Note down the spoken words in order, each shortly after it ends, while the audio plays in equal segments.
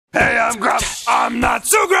Hey, I'm Grumps. I'm not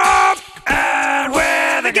so Grump, and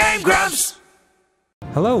we're the Game Grumps.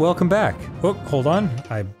 Hello, welcome back. Oh, hold on.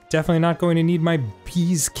 I'm definitely not going to need my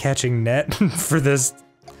bees catching net for this.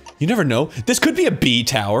 You never know. This could be a bee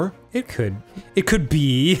tower. It could. It could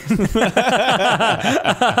be. Bee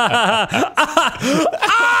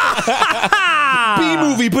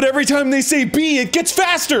movie, but every time they say bee, it gets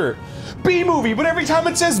faster. Bee movie, but every time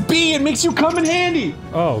it says bee, it makes you come in handy.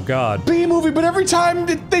 Oh, God. Bee movie, but every time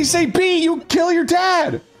they say bee, you kill your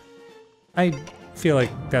dad. I feel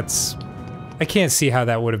like that's... I can't see how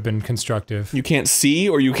that would have been constructive. You can't see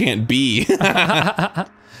or you can't be.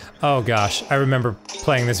 Oh gosh, I remember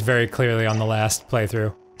playing this very clearly on the last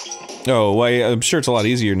playthrough. Oh, well, I'm sure it's a lot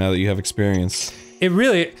easier now that you have experience. It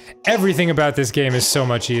really- everything about this game is so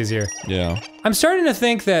much easier. Yeah. I'm starting to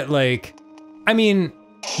think that, like, I mean,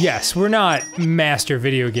 yes, we're not master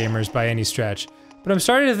video gamers by any stretch, but I'm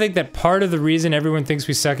starting to think that part of the reason everyone thinks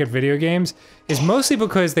we suck at video games is mostly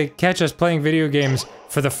because they catch us playing video games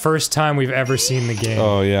for the first time we've ever seen the game.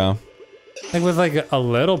 Oh, yeah. Like, with like a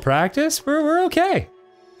little practice, we're okay.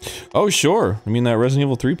 Oh, sure. I mean, that Resident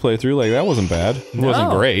Evil 3 playthrough, like, that wasn't bad. It wasn't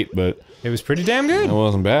great, but... It was pretty damn good. It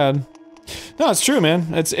wasn't bad. No, it's true, man.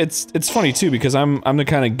 It's funny, too, because I'm the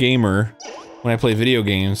kind of gamer, when I play video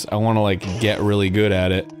games, I want to, like, get really good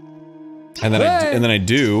at it. And then I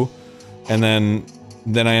do, and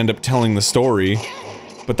then I end up telling the story,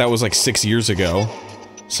 but that was, like, 6 years ago.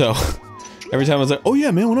 So, every time I was like, oh yeah,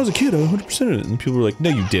 man, when I was a kid, I 100%ed it. And people were like, no,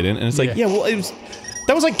 you didn't. And it's like, yeah, well,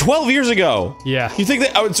 that was like 12 years ago! Yeah. You think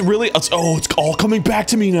that, oh, it's all coming back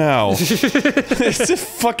to me now! It's a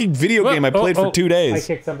fucking video game I played for 2 days. I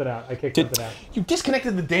kicked something out, You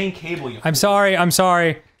disconnected the dang cable, you- I'm sorry. Why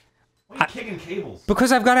are you kicking cables?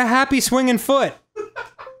 Because I've got a happy swinging foot.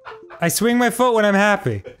 I swing my foot when I'm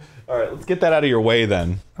happy. Alright, let's get that out of your way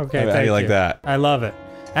then. Okay, How do you like that? I love it.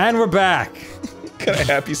 And we're back. Got a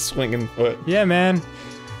happy swinging foot. Yeah, man.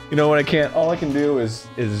 You know what all I can do is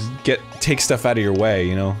take stuff out of your way,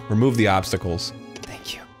 you know? Remove the obstacles.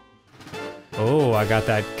 Thank you. Oh, I got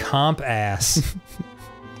that comp ass.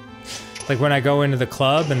 Like when I go into the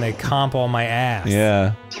club and they comp all my ass.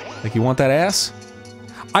 Yeah. Like, you want that ass?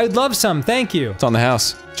 I'd love some, thank you. It's on the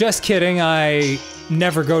house. Just kidding, I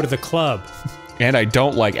never go to the club. And I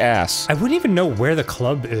don't like ass. I wouldn't even know where the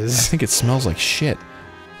club I is. think it smells like shit.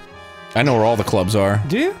 I know where all the clubs are.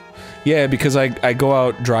 Do you? Yeah, because I go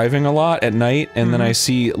out driving a lot at night, and then I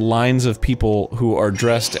see lines of people who are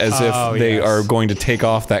dressed as if they are going to take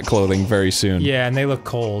off that clothing very soon. Yeah, and they look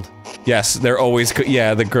cold. Yes, they're always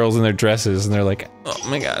yeah, the girls in their dresses, and they're like, oh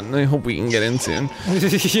my god, I hope we can get in soon.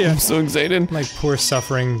 Yeah. I'm so excited. Like poor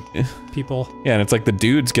suffering people. Yeah, and it's like the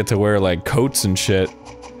dudes get to wear like coats and shit.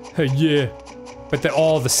 Yeah. But they're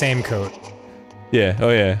all the same coat. Yeah, oh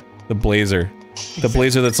yeah, the blazer. The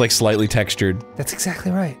blazer that's like slightly textured. That's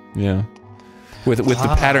exactly right. Yeah. With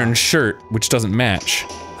the patterned shirt, which doesn't match.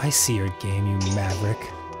 I see your game, you maverick.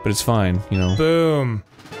 But it's fine, you know. Boom.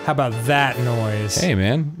 How about that noise? Hey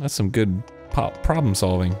man, that's some good problem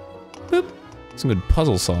solving. Boop. Some good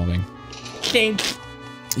puzzle solving. Think.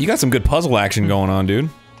 You got some good puzzle action going on, dude.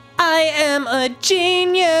 I am a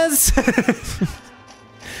genius!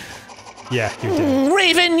 Yeah, you did.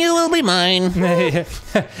 Raven, you will be mine.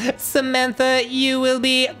 Samantha, you will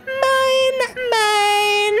be mine.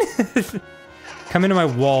 Come into my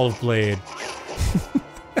wall of blade.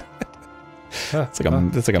 It's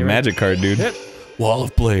like a magic card, dude. Yep. Wall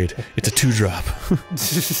of blade. It's a 2-drop.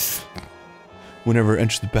 Whenever it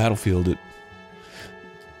enters the battlefield, it.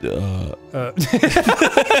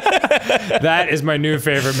 That is my new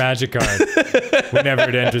favorite magic card. Whenever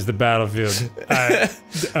it enters the battlefield.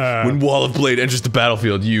 When Wall of Blade enters the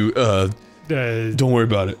battlefield, you, don't worry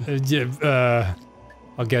about it. Yeah,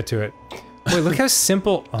 I'll get to it. Wait, look how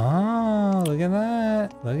simple. Oh, look at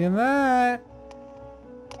that. Look at that.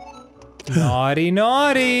 Naughty,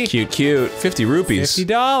 naughty. Cute, cute. 50 rupees. $50.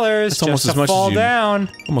 That's almost as much fall as you, down.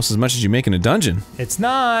 Almost as much as you make in a dungeon. It's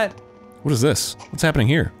not. What is this? What's happening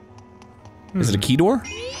here? Is it a key door?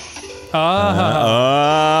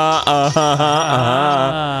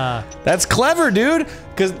 That's clever, dude!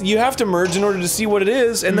 Because you have to merge in order to see what it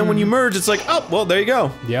is, and then when you merge, it's like, oh, well, there you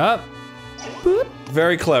go. Yep. Boop.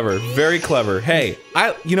 Very clever, very clever. Hey,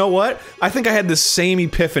 you know what? I think I had the same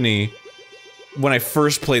epiphany when I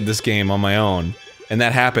first played this game on my own, and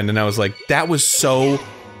that happened, and I was like, that was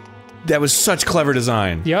such clever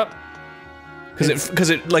design. Yep. Cause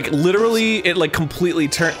it like literally, it like completely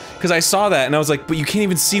turned, cause I saw that and I was like, but you can't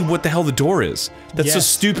even see what the hell the door is. That's so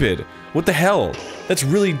stupid. What the hell? That's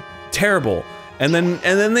really terrible. And then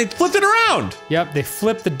they flipped it around! Yep, they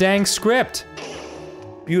flipped the dang script.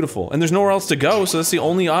 Beautiful. And there's nowhere else to go, so that's the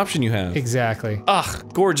only option you have. Exactly.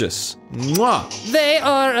 Ugh, gorgeous. Mwah. They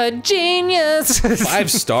are a genius. 5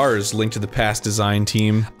 stars, Link to the Past design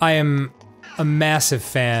team. I am a massive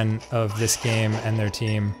fan of this game and their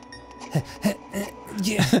team.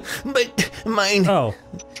 Yeah, but mine. Oh.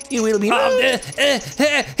 You will be. Got it.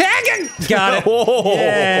 Oh.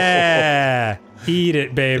 Yeah. Eat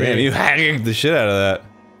it, baby. Man, you hacked the shit out of that.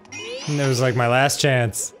 And it was like my last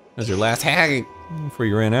chance. That was your last hacking before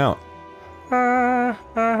you ran out.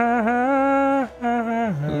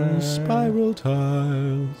 Spiral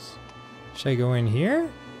tiles. Should I go in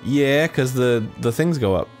here? Yeah, cause the things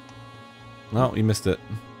go up. No, you missed it.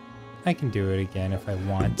 I can do it again if I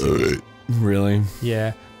want to. Really?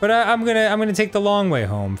 Yeah, but I'm gonna take the long way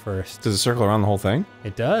home first. Does it circle around the whole thing?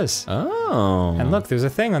 It does. Oh. And look, there's a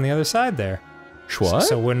thing on the other side there. What?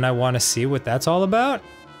 So wouldn't I want to see what that's all about?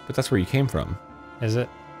 But that's where you came from. Is it?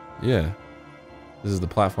 Yeah. This is the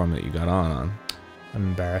platform that you got on. I'm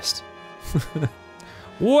embarrassed.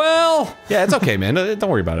 Well. Yeah, it's okay, man. Don't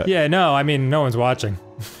worry about it. Yeah, no, I mean, no one's watching.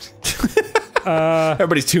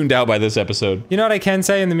 Everybody's tuned out by this episode. You know what I can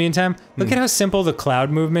say in the meantime? Look at how simple the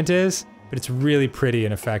cloud movement is, but it's really pretty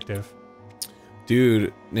and effective.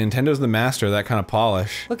 Dude, Nintendo's the master of that kind of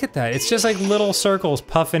polish. Look at that. It's just like little circles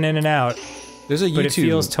puffing in and out. There's a YouTube. But it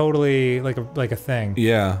feels totally like a thing.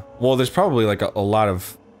 Yeah. Well, there's probably like a lot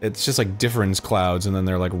of. It's just like difference clouds, and then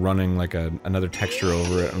they're like running like another texture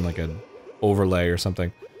over it and like an overlay or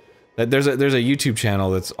something. There's a YouTube channel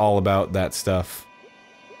that's all about that stuff.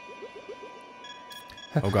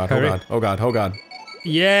 Oh god! Oh god! Oh god! Oh god!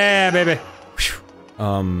 Yeah, baby.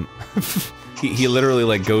 He literally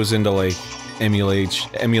like goes into like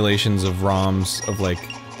emulations of ROMs of like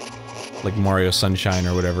Mario Sunshine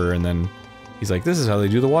or whatever, and then he's like, this is how they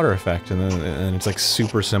do the water effect, and it's like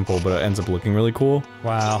super simple, but it ends up looking really cool.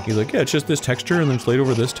 Wow. He's like, yeah, it's just this texture, and then it's laid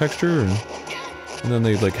over this texture, and then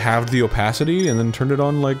they like halved the opacity, and then turned it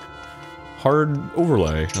on like hard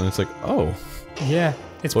overlay, and it's like, oh. Yeah,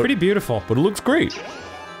 it's pretty beautiful. But it looks great.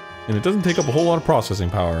 And it doesn't take up a whole lot of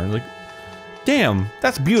processing power, and like, damn,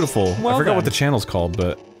 that's beautiful. Well I forgot then. what the channel's called,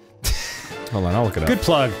 but hold on, I'll look it up. Good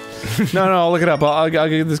plug. No, I'll look it up. I'll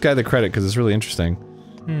give this guy the credit because it's really interesting.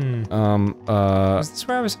 Is this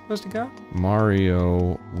where I was supposed to go?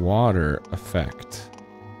 Mario water effect.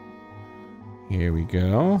 Here we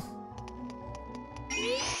go.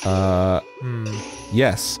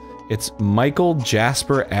 Yes, it's Michael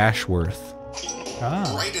Jasper Ashworth.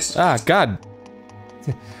 Ah. God.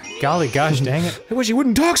 Golly gosh dang it. I wish you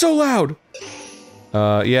wouldn't talk so loud!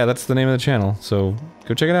 Yeah, that's the name of the channel, so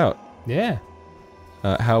go check it out. Yeah.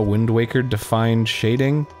 How Wind Waker defined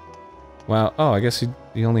shading. Wow, oh, I guess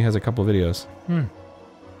he only has a couple of videos.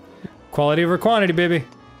 Quality over quantity, baby.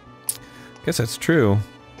 Guess that's true.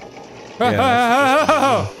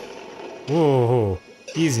 Whoa,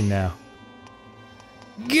 easy now.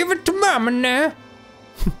 Give it to mama now.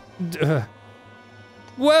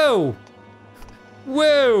 Whoa.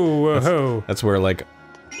 Whoa. That's where like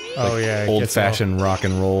Oh yeah. old-fashioned rock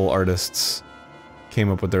and roll artists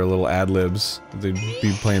came up with their little ad-libs. They'd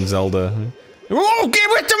be playing Zelda. Oh,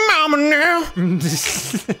 give it to mama now!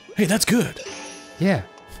 Hey, that's good. Yeah,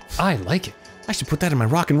 I like it. I should put that in my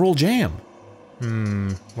rock and roll jam.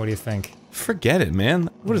 What do you think? Forget it,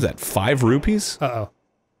 man. What is that, 5 rupees? Uh-oh.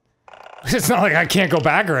 It's not like I can't go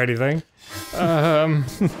back or anything.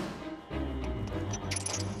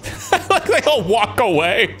 Like they all walk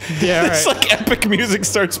away. Yeah, It's right. like epic music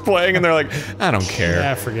starts playing and they're like, I don't care.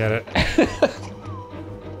 Yeah, forget it.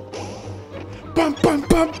 Bum, bum,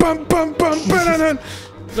 bum, bum, bum, bum, ba-da-da.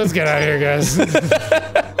 Let's get out of here, guys.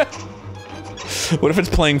 What if it's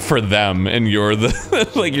playing for them and you're the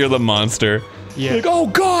like you're the monster? Yeah. Like, oh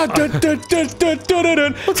god! Let's get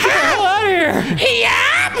the hell out of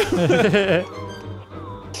here!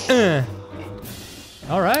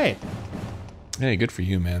 All right. Hey, good for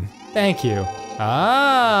you, man. Thank you.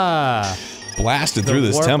 Ah. Blasted through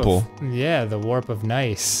this warp temple. Yeah, the warp of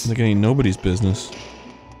nice. Like it ain't nobody's business.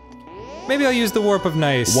 Maybe I'll use the warp of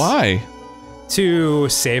nice. Why? To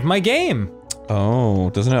save my game. Oh,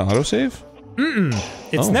 doesn't it autosave?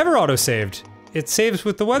 It's never auto-saved. It saves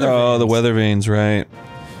with the weather vanes. Oh, the weather vanes, right.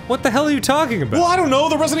 What the hell are you talking about? Well, I don't know.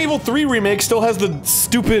 The Resident Evil 3 remake still has the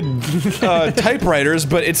stupid typewriters,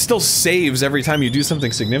 but it still saves every time you do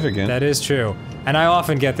something significant. That is true. And I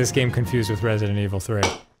often get this game confused with Resident Evil 3.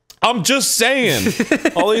 I'm just saying.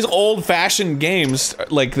 All these old-fashioned games,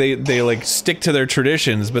 like, they like, stick to their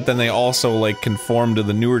traditions, but then they also, like, conform to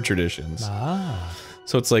the newer traditions. Ah.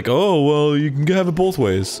 So it's like, oh, well, you can have it both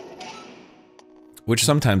ways. Which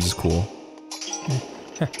sometimes is cool.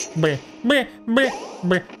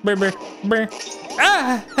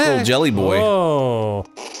 Little jelly boy. Oh,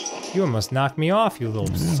 you almost knocked me off, you little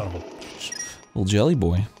son of a bitch. Little jelly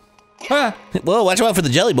boy. Ah, Whoa, watch out for the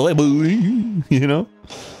jelly boy, boy. You know?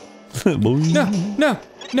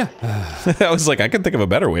 no. I was like, I could think of a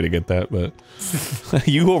better way to get that, but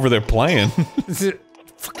you over there playing.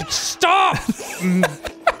 Fucking stop!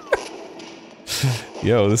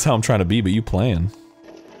 Yo, this is how I'm trying to be, but you playing.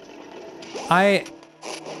 I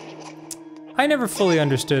never fully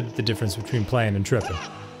understood the difference between playing and tripping.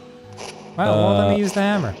 Wow, well, let me use the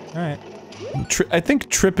hammer. All right. I think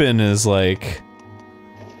trippin' is like,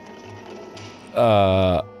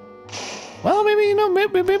 well, maybe, you know,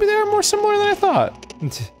 maybe they are more similar than I thought.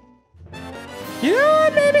 You know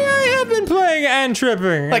what? Maybe I have been playing and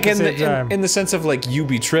tripping. Like at the same time. in the sense of like you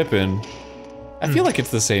be tripping. I feel like it's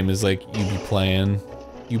the same as like you be playing,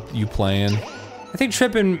 you playing. I think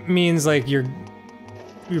tripping means like you're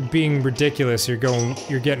being ridiculous. You're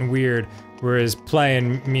getting weird. Whereas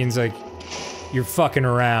playing means like you're fucking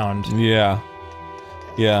around. Yeah,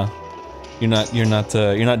 yeah. You're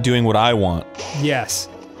not doing what I want. Yes,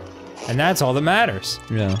 and that's all that matters.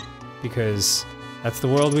 Yeah. Because that's the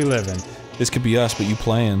world we live in. This could be us, but you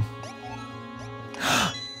playing.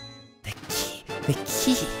 The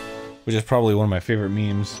key. Which is probably one of my favorite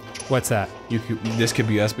memes. What's that? This could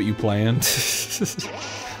be us, but you playing.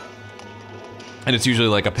 And it's usually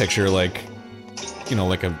like a picture, like, you know,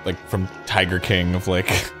 like from Tiger King of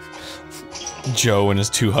like Joe and his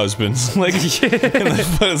two husbands. Like, but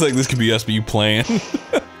it's like this could be us, but you playing.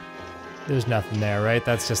 There's nothing there, right?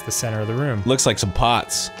 That's just the center of the room. Looks like some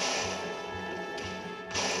pots.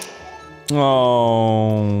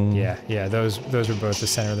 Oh. Yeah, those were both the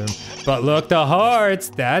center of the room. But look, the hearts,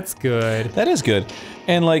 that's good. That is good.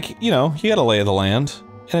 And like, you know, you gotta lay the land.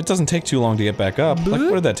 And it doesn't take too long to get back up. Like,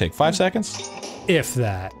 what did that take? 5 seconds? If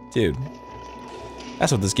that. Dude.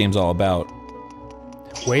 That's what this game's all about.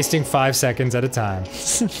 Wasting 5 seconds at a time.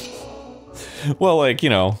 Well, like, you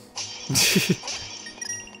know.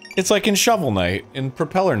 It's like in Shovel Knight, in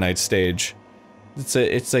Propeller Knight stage.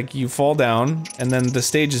 It's like you fall down, and then the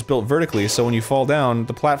stage is built vertically, so when you fall down,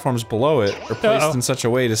 the platforms below it are placed in such a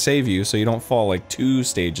way to save you, so you don't fall like 2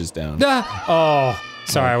 stages down. Oh,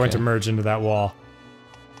 sorry, I went to merge into that wall.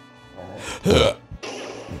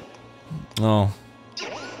 Oh.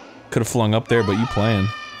 Could've flung up there, but you playing.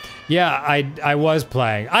 Yeah, I was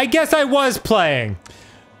playing. I guess I was playing!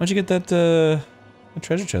 Why'd you get that,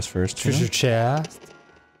 treasure chest first? Treasure chest?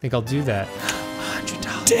 I think I'll do that.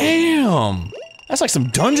 $100. Damn! That's like some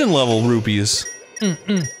dungeon level rupees. You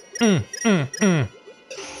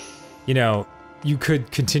know, you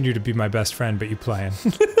could continue to be my best friend, but you playing.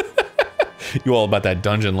 You all about that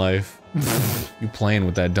dungeon life. You playing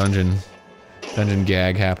with that dungeon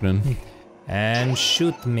gag happening. And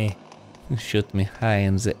shoot me. Shoot me high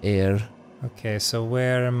in the air. Okay, so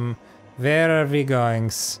where are we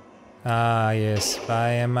going? Ah, yes, why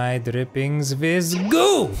am I drippings with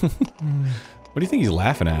goo? What do you think he's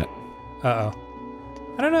laughing at? Uh-oh.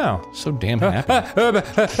 I don't know. So damn happy.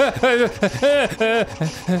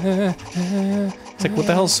 It's like, what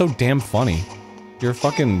the hell's so damn funny? You're a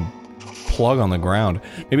fucking plug on the ground.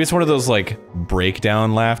 Maybe it's one of those, like,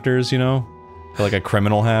 breakdown laughters, you know? That, like, a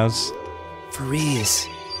criminal has. Freeze.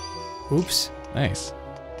 Oops. Nice.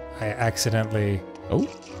 I accidentally... Oh,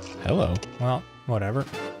 hello. Well, whatever.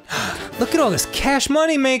 Look at all this cash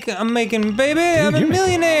money I'm making, baby! Dude, I'm a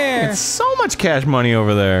millionaire! It's so much cash money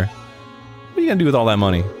over there. What are you gonna do with all that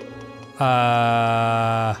money?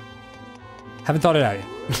 Haven't thought it out yet.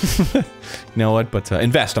 You know what, but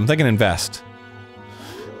invest. I'm thinking invest.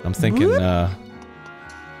 I'm thinking,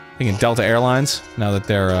 thinking Delta Airlines, now that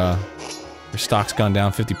their stock's gone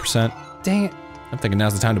down 50%. Dang it. I'm thinking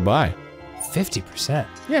now's the time to buy. 50%?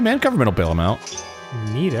 Yeah, man, government will bail them out.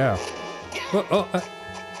 Neato.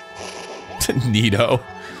 Neato.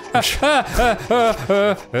 I'm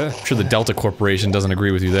sure the Delta Corporation doesn't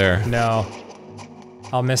agree with you there. No.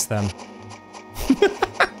 I'll miss them.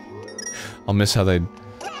 I'll miss how they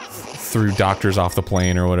threw doctors off the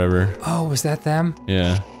plane or whatever. Oh, was that them?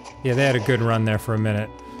 Yeah. Yeah, they had a good run there for a minute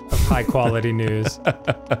of high quality news.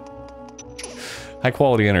 High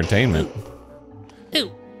quality entertainment.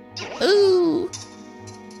 Ooh. Ooh.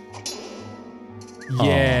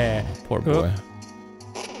 Yeah. Oh, poor boy.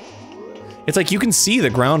 It's like you can see the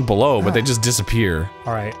ground below, but they just disappear.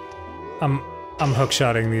 Alright. I'm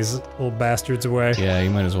hookshotting these little bastards away. Yeah, you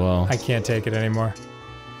might as well. I can't take it anymore.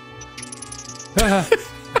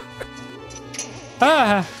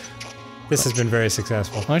 This has been very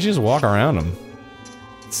successful. Why don't you just walk around them?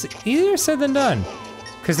 It's easier said than done.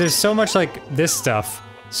 Because there's so much, like, this stuff.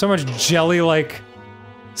 So much jelly-like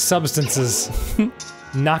substances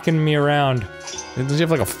knocking me around. Does he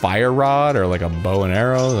have like a fire rod or like a bow and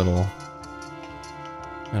arrow that'll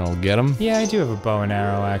get him? Yeah, I do have a bow and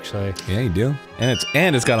arrow, actually. Yeah, you do.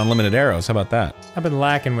 And it's got unlimited arrows. How about that? I've been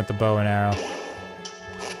lacking with the bow and arrow.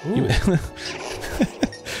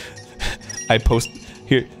 I post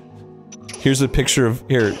here. Here's a picture of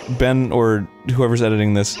Ben or whoever's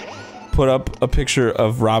editing this. Put up a picture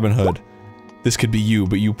of Robin Hood. This could be you,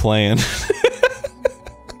 but you playing.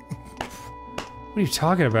 What are you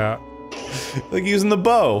talking about? Like using the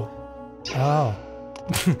bow. Oh.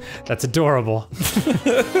 That's adorable.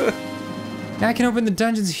 Now I can open the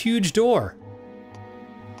dungeon's huge door.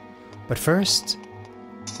 But first,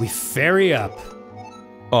 we ferry up.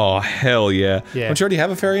 Oh, hell yeah. Yeah. Don't you already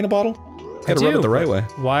have a fairy in a bottle? Gotta rub it the right way.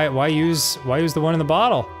 Why use the one in the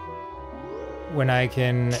bottle when I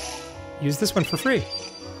can use this one for free?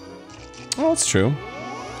 Oh, that's true.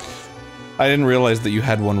 I didn't realize that you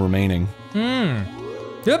had one remaining.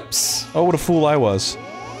 Oops. Oh, what a fool I was.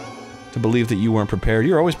 To believe that you weren't prepared.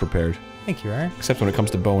 You're always prepared. Thank you, Aaron. Except when it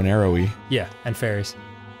comes to bow and arrowy. Yeah, and fairies.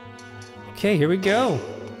 Okay, here we go.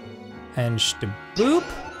 And boop.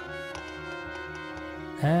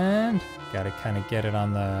 And gotta kind of get it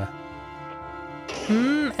on the.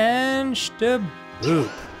 And boop.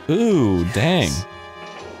 Ooh, dang.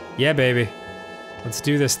 Yeah, baby. Let's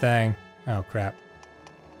do this thing. Oh, crap.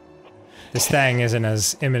 This thing isn't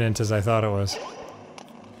as imminent as I thought it was.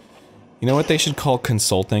 You know what they should call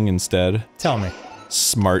consulting instead? Tell me.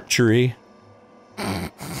 Smartchery.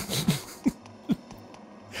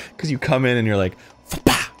 Because you come in and you're like,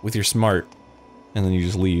 with your smart, and then you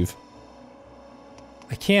just leave.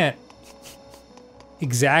 I can't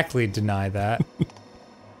exactly deny that.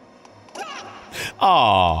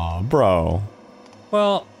 Aw, bro.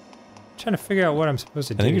 Well, I'm trying to figure out what I'm supposed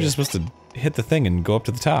to do. I think you're just supposed to hit the thing and go up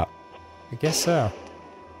to the top. I guess so.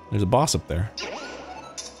 There's a boss up there.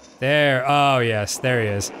 There. Oh, yes. There he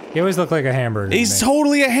is. He always looked like a hamburger. He's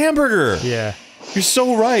totally a hamburger! Yeah. You're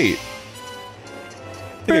so right.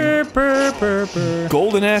 Burr, burr, burr, burr.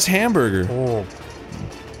 Golden ass hamburger. Oh.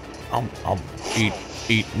 I'll eat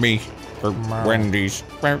me for Wendy's.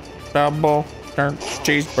 Double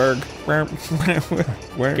cheeseburger.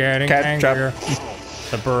 Getting angrier.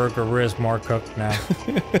 The burger is more cooked now.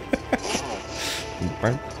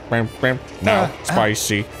 Now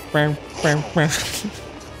spicy.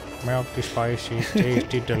 Milky, spicy,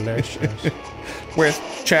 tasty, delicious. With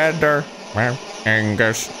cheddar.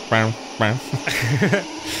 Angus.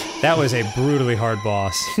 That was a brutally hard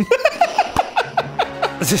boss.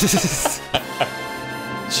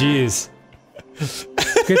 Jeez.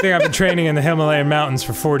 Good thing I've been training in the Himalayan mountains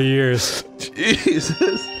for 40 years. Jesus.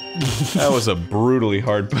 That was a brutally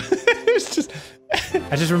hard boss. It's just...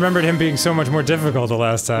 I just remembered him being so much more difficult the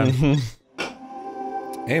last time.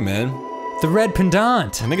 Hey, man. The red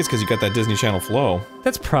pendant. I think it's because you got that Disney Channel flow.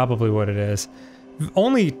 That's probably what it is.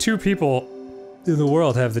 Only 2 people in the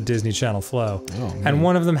world have the Disney Channel flow. Oh, and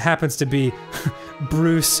one of them happens to be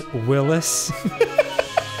Bruce Willis.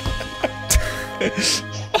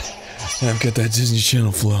 I've got that Disney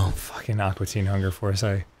Channel flow. Fucking Aqua Teen Hunger Force,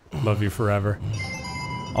 I love you forever.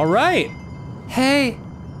 Alright! Hey!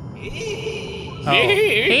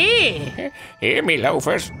 Oh. Hear me,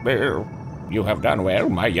 loafers. You have done well,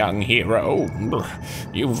 my young hero.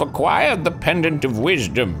 You've acquired the Pendant of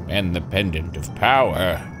Wisdom and the Pendant of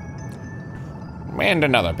Power. And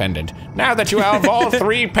another pendant. Now that you have all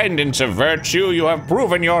 3 pendants of virtue, you have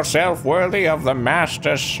proven yourself worthy of the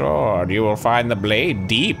Master Sword. You will find the blade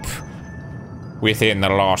deep within the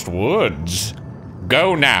Lost Woods.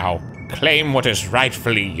 Go now. Claim what is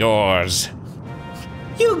rightfully yours.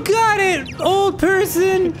 You got it, old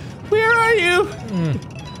person! Where are you?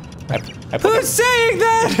 Who's saying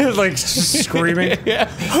that? Like, screaming. Yeah.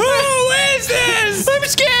 Who is this? I'm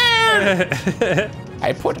scared!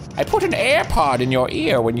 I put an AirPod in your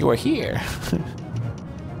ear when you were here.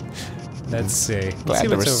 Let's see. Let's Glad see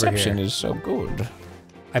the what's reception over here. is so good.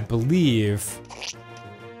 I believe...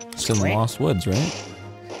 It's in the Lost Woods, right?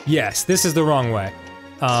 Yes, this is the wrong way.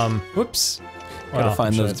 Whoops. Gotta Well, find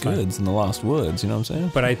I'm sure those that's fine. goods in the Lost Woods, you know what I'm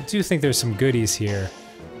saying? But I do think there's some goodies here.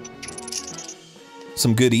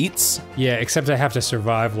 Some good eats? Yeah, except I have to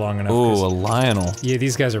survive long enough. Ooh, 'cause- a Lionel. Yeah,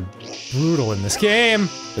 these guys are brutal in this game.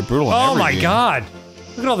 They're brutal in Oh every my game. god!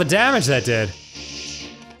 Look at all the damage that did.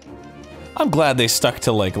 I'm glad they stuck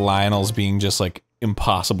to, like, Lionels being just, like,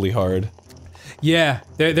 impossibly hard. Yeah,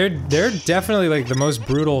 they're definitely like the most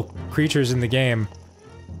brutal creatures in the game.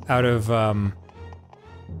 Out of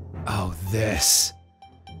oh, this.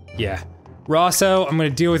 Yeah. Rosso, I'm gonna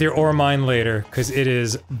deal with your ore mine later, because it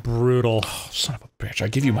is brutal. Oh, son of a bitch, I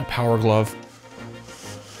give you my power glove.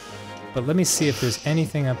 But let me see if there's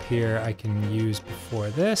anything up here I can use before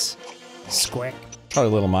this. Squick.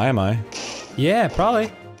 Probably a little my. Yeah,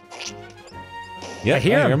 probably. Yeah, I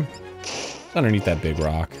hear him. Underneath that big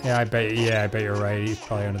rock. Yeah, I bet you're right. He's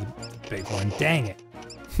probably under the big one. Dang it.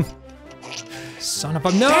 Son of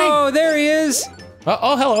a— No! Dang. There he is!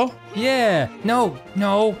 Oh, hello. Yeah. No.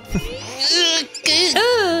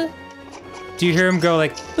 Do you hear him go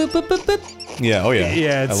like boop boop boop boop? Yeah, oh yeah.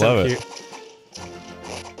 Yeah, it's I so love cute. it.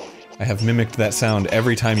 I have mimicked that sound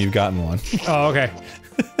every time you've gotten one. Oh, okay.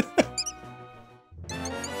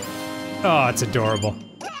 Oh, it's adorable.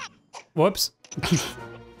 Whoops.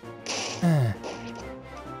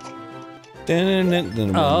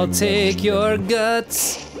 I'll take your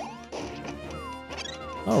guts.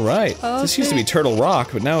 All right. This used to be Turtle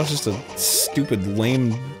Rock, but now it's just a stupid,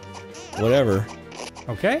 lame, whatever.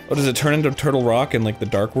 Okay. Oh, does it turn into Turtle Rock in like the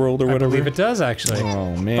Dark World or I whatever? believe it does, actually.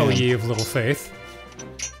 Oh man. Oh, ye of little faith.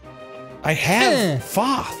 I have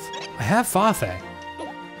Foth. I have Fathe.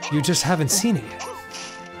 You just haven't seen it yet.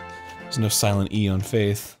 There's no silent E on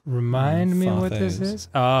Faith. Remind me what this Fathes. is?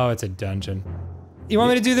 Oh, it's a dungeon. You want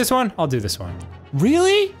me to do this one? I'll do this one.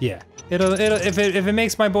 Really? Yeah. It'll if it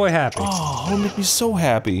makes my boy happy. Oh, it'll make me so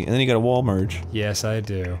happy. And then you got a wall merge. Yes, I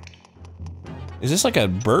do. Is this like a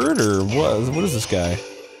bird or what? What is this guy?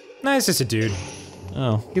 No, it's just a dude.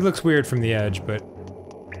 Oh. He looks weird from the edge, but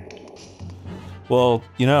Well,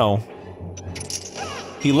 you know,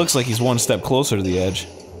 he looks like he's one step closer to the edge.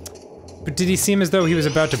 did he seem as though he was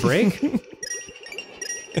about to break?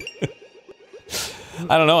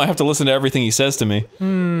 I don't know, I have to listen to everything he says to me.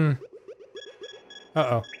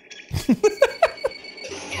 Uh-oh.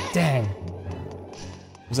 Dang.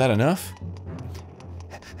 Was that enough?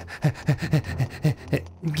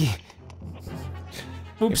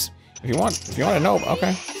 Oops. If you want to know,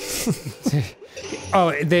 okay.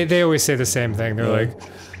 Oh, they always say the same thing. They're like,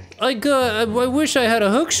 I wish I had a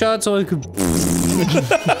hook shot so I could.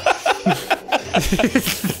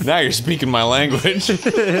 Now you're speaking my language.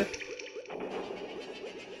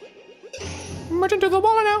 Merge into the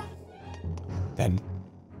wall now. Then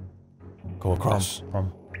go across.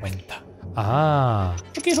 Ah.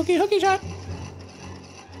 Hooky shot.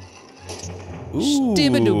 Ooh.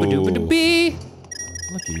 Dibba-dooba-dooba-doo-bee.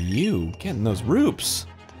 Look at you getting those roops.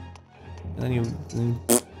 And then you.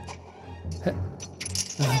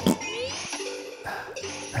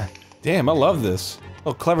 Damn, I love this.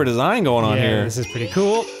 Oh, clever design going on Yeah, here. this is pretty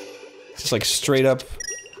cool. It's just like straight up.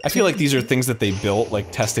 I feel like these are things that they built,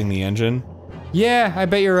 like testing the engine. Yeah, I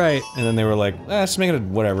bet you're right. And then they were like, let's make it a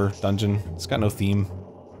whatever dungeon. It's got no theme.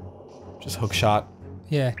 Just hook shot.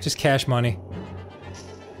 Yeah, just cash money.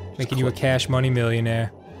 Making you a cash money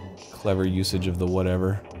millionaire. Clever usage of the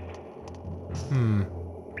whatever.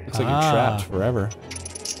 Looks like Ah. you're trapped forever.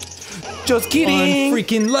 Just kidding!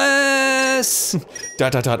 Freaking less!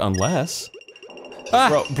 Dot dot dot unless.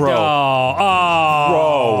 Ah. Bro.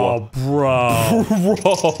 Oh, bro.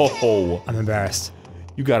 Bro. I'm embarrassed.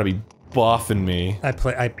 You gotta be buffing me. I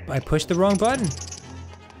pushed the wrong button.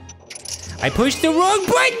 I pushed the wrong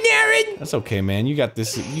button, Aaron! That's okay, man. You got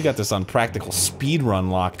this on practical speedrun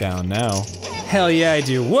lockdown now. Hell yeah, I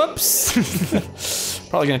do. Whoops!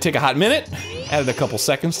 Probably gonna take a hot minute. Added a couple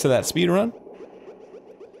seconds to that speedrun.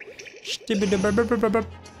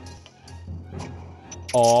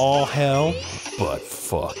 All hell, but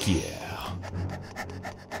fuck yeah.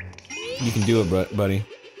 You can do it, buddy.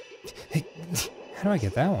 How do I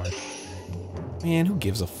get that one? Man, who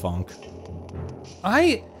gives a funk?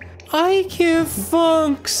 I give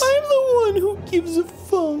funks! I'm the one who gives a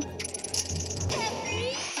funk.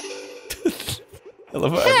 I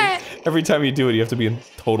love it. Every time you do it, you have to be in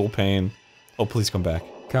total pain. Oh, please come back.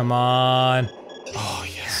 Come on. Oh,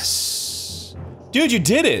 yes. Dude, you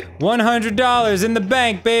did it! $100 in the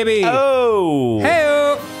bank, baby! Oh!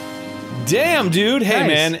 Hey-o! Damn, dude! Hey, Nice.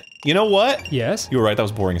 man. You know what? Yes? You were right, that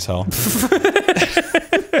was boring as hell.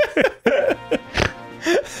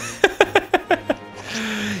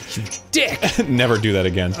 You dick! Never do that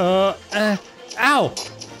again. Ow!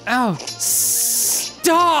 Ow!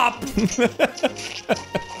 Stop!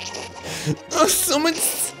 Oh, someone's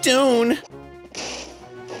stone.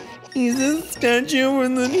 He's a statue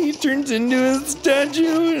and then he turns into a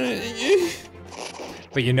statue.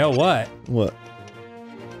 But you know what? What?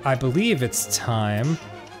 I believe it's time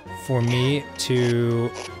for me to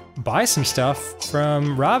buy some stuff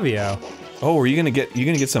from Ravio. Oh, are you gonna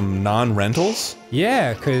get some non-rentals?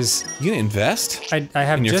 Yeah, cause You gonna invest I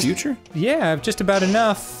have in your just, future? Yeah, I have just about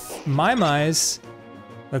enough Mai-Mais.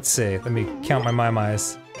 Let's see, let me count my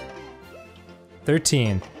Mai-Mais.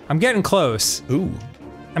 13. I'm getting close. Ooh.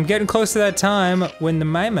 I'm getting close to that time when the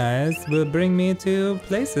Mai-Mais will bring me to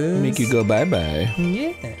places. Make you go bye-bye.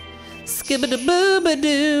 Yeah.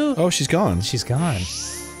 Skibidi-boo-ba-doo. Oh, she's gone. She's gone.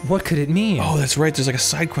 What could it mean? Oh, that's right, there's like a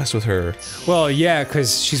side quest with her. Well, yeah,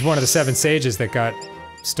 because she's one of the 7 sages that got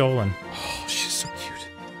stolen. Oh, she's so cute.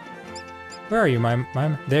 Where are you, my?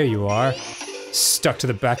 There you are. Stuck to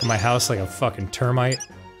the back of my house like a fucking termite.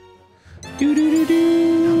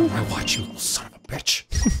 Do-do-do-do. I watch you, little son of a bitch.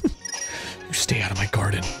 You stay out of my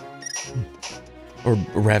garden. Or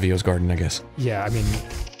Ravio's garden, I guess. Yeah, I mean...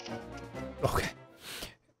 Okay.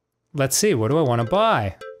 Let's see, what do I want to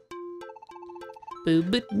buy?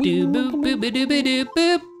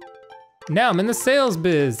 Boop-a-doo-boop-boop-a-doo-ba-doo-boop. Now I'm in the sales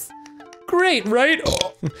biz. Great, right?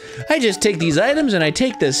 I just take these items and I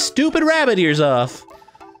take the stupid rabbit ears off.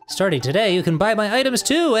 Starting today, you can buy my items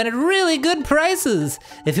too, and at really good prices.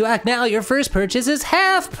 If you act now, your first purchase is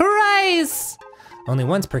half price. Only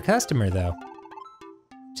once per customer, though.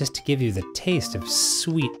 Just to give you the taste of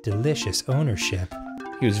sweet, delicious ownership.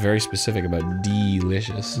 He was very specific about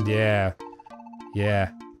delicious. Yeah.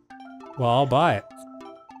 Yeah. Well, I'll buy it.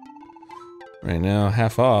 Right now,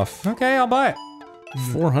 half off. Okay, I'll buy it.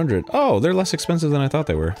 400. Oh, they're less expensive than I thought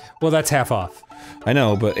they were. Well, that's half off. I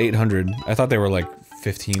know, but 800. I thought they were like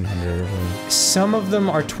 1,500 or something. Some of them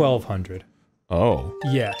are 1,200. Oh.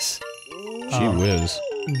 Yes. Gee whiz.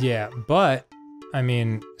 Yeah, but, I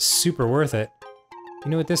mean, super worth it.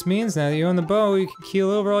 You know what this means? Now that you own the bow, you can keel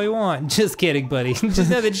over all you want. Just kidding, buddy. Just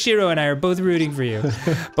know that Shiro and I are both rooting for you.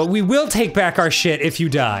 But we will take back our shit if you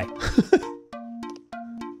die.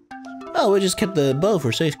 Oh, we just kept the bow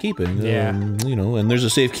for safekeeping. Yeah. You know, and there's a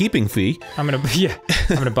safekeeping fee. I'm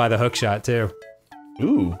gonna buy the hook shot too.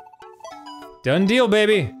 Ooh. Done deal,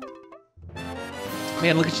 baby.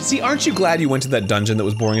 Man, look at you. See, aren't you glad you went to that dungeon that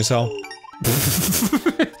was boring as hell?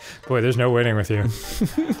 Boy, there's no winning with you.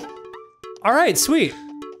 All right, sweet.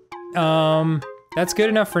 That's good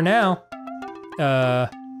enough for now.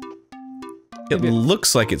 It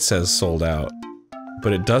looks like it says sold out,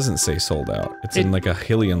 but it doesn't say sold out. It's in like a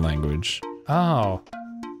Hylian language. Oh.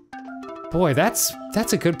 Boy, that's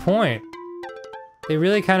a good point. They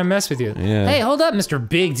really kind of mess with you. Yeah. Hey, hold up, Mr.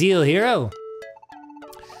 Big Deal Hero.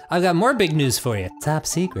 I've got more big news for you. Top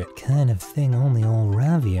secret, kind of thing only old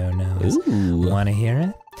Ravio knows. Ooh. Wanna hear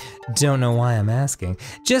it? Don't know why I'm asking.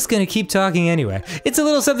 Just gonna keep talking anyway. It's a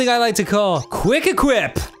little something I like to call Quick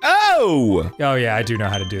Equip. Oh! Oh yeah, I do know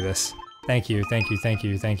how to do this. Thank you, thank you, thank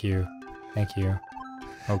you, thank you, thank you.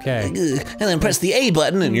 Okay. And then press the A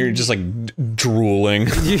button and You're just like drooling.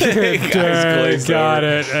 Got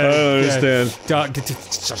it. I don't understand.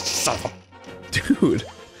 Dude,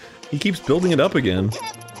 he keeps building it up again.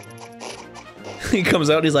 he comes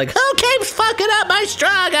out and he's like, who keeps fucking up my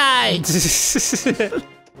straw guy?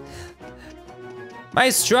 My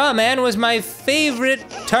straw man was my favorite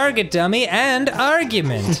target dummy and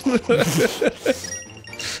argument.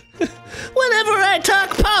 Whenever I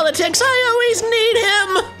talk politics, I always need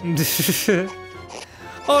him.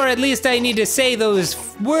 Or at least I need to say those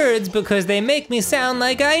words because they make me sound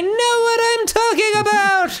like I know what I'm talking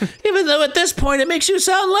about. Even though at this point it makes you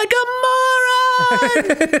sound like a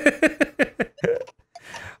moron.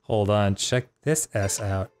 Hold on, check this S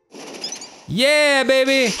out. Yeah,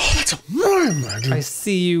 baby! Oh, that's a man. I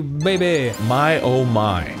see you, baby! My oh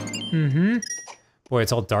my. Mm-hmm. Boy,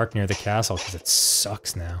 it's all dark near the castle because it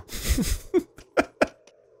sucks now.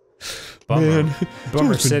 Bummer. Man,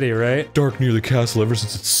 Bummer it's been City, right? Dark near the castle ever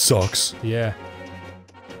since it sucks. Yeah.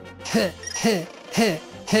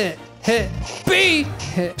 B!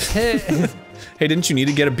 Hey, didn't you need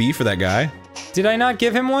to get a B for that guy? Did I not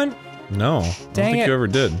give him one? No. I Dang don't think it. you ever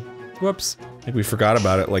did. Whoops. I think we forgot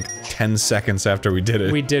about it like 10 seconds after we did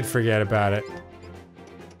it. We did forget about it.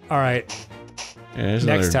 Alright, Yeah, there's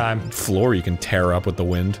next another time. floor you can tear up with the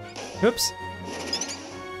wind. Oops.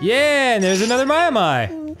 Yeah, and there's another Mai-Mai.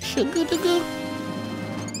 I'm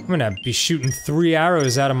gonna be shooting 3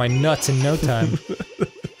 arrows out of my nuts in no time.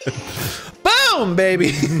 Boom, baby.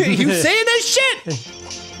 You saying that shit?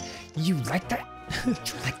 You like that? You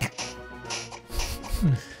like that?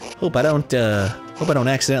 Hope I don't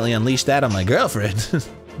accidentally unleash that on my girlfriend.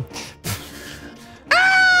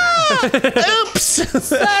 Oops!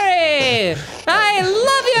 Sorry! I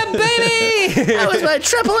love you, baby! That was my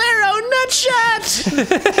triple arrow nut shot!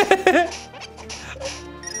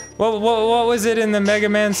 What was it in the Mega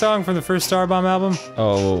Man song from the first Starbomb album?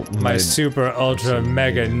 Oh, My super ultra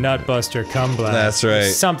mega nutbuster cum blast. That's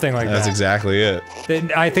right. Something like That's that. exactly it.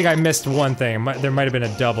 I think I missed one thing. There might have been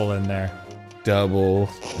a double in there. Double.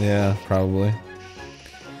 Yeah, probably.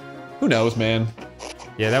 Who knows, man?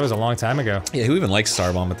 Yeah, that was a long time ago. Yeah, who even likes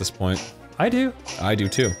Starbomb at this point? I do. I do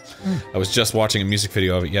too. I was just watching a music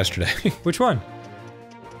video of it yesterday. Which one?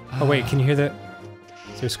 Oh wait, can you hear that?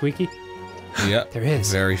 Is there a squeaky? Yeah. There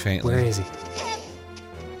is. Very faintly. Where is he?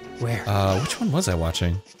 Where? Which one was I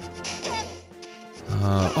watching?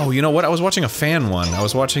 Oh, you know what? I was watching a fan one. I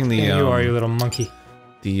was watching the, There you are, you little monkey.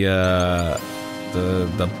 The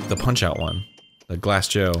Punch-Out one. The Glass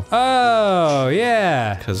Joe. Oh,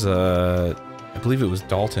 yeah. Because, I believe it was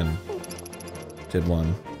Dalton did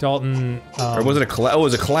one. Dalton, Or was it a collab? Oh, it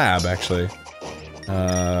was a collab, actually.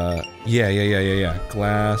 Yeah.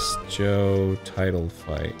 Glass Joe title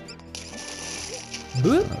fight.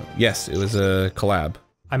 Yes, it was a collab.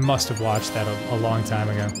 I must have watched that a long time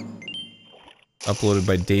ago. Uploaded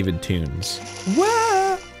by David Tunes.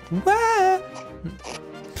 Wah! Wah!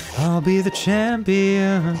 I'll be the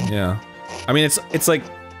champion. Yeah. I mean, it's like,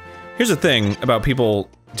 here's the thing about people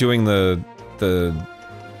doing the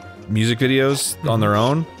music videos on their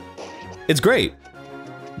own. It's great.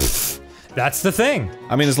 That's the thing.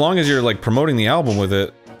 I mean, as long as you're like promoting the album with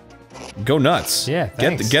it, go nuts. Yeah,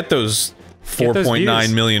 thanks. Get those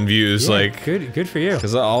 4.9 million views, Yeah, like, good for you.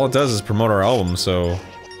 because all it does is promote our album, so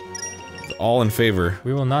it's all in favor.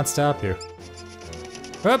 We will not stop you.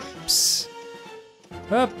 Oops.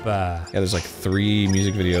 Hoppa. Yeah, there's like 3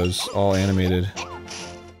 music videos, all animated.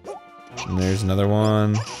 And there's another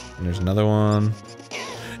one, and there's another one.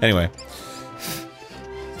 Anyway.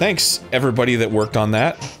 Thanks, everybody that worked on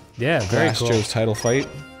that. Yeah, very Glass cool. Joe's title fight.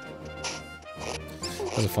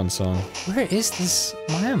 That was a fun song. Where is this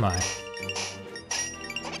Maiamai?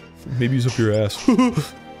 Maybe he's up your ass.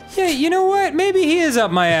 Yeah, you know what? Maybe he is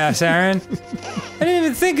up my ass, Aaron. I didn't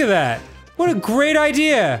even think of that. What a great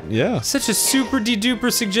idea. Yeah. Such a super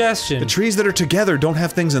de-duper suggestion. The trees that are together don't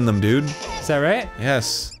have things in them, dude. Is that right?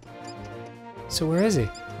 Yes. So where is he?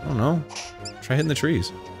 I don't know. Try hitting the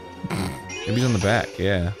trees. Maybe he's on the back.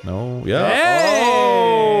 Yeah. No. Yeah. Hey!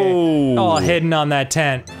 Oh! All hidden on that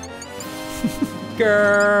tent.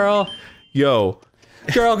 Girl. Yo.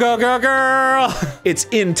 Girl, girl. Its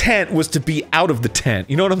intent was to be out of the tent.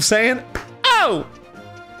 You know what I'm saying? Oh!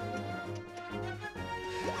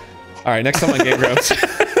 Alright, next time on Game Grumps.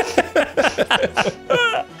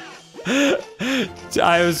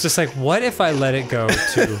 I was just like, what if I let it go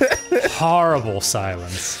to horrible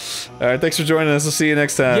silence? Alright, thanks for joining us. We'll see you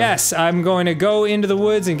next time. Yes, I'm going to go into the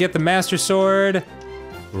woods and get the Master Sword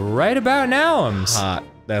right about now-ums. Hot.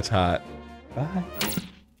 That's hot. Bye.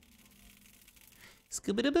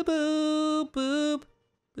 Scooby-doo-boop, boop,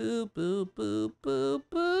 boop, boop, boop, boop,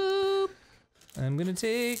 boop. I'm gonna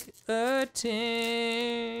take a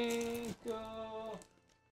tinkle.